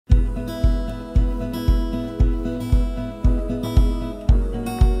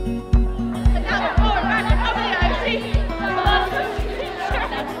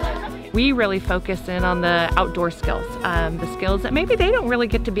we really focus in on the outdoor skills, the skills that maybe they don't really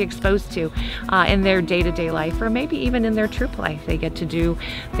get to be exposed to in their day-to-day life, or maybe even in their troop life. They get to do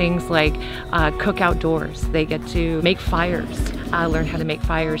things like cook outdoors. They get to make fires, learn how to make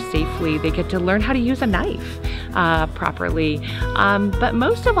fires safely. They get to learn how to use a knife properly. But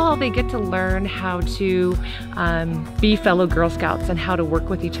most of all, they get to learn how to be fellow Girl Scouts and how to work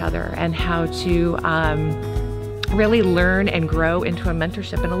with each other and how to really learn and grow into a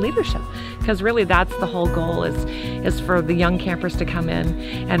mentorship and a leadership, because really that's the whole goal, is for the young campers to come in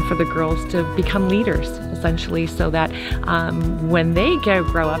and for the girls to become leaders, essentially, so that when they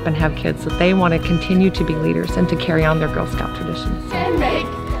grow up and have kids, that they want to continue to be leaders and to carry on their Girl Scout traditions. And make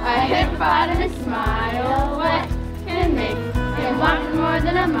a hip and a smile, what can make and walk more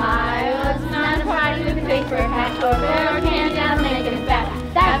than a mile. It's not a party with a paper hat or bear or candy and making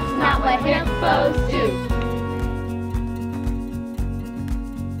fat. That's not what hippos do.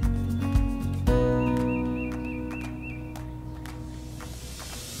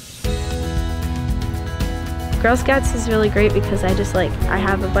 Girl Scouts is really great because I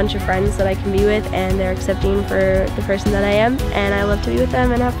have a bunch of friends that I can be with, and they're accepting for the person that I am, and I love to be with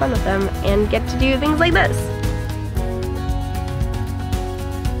them and have fun with them and get to do things like this.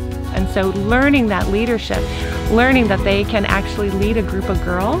 And so learning that leadership, learning that they can actually lead a group of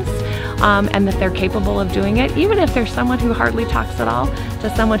girls and that they're capable of doing it, even if there's someone who hardly talks at all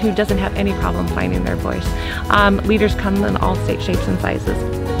to someone who doesn't have any problem finding their voice. Leaders come in all shapes and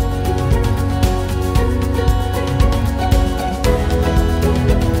sizes.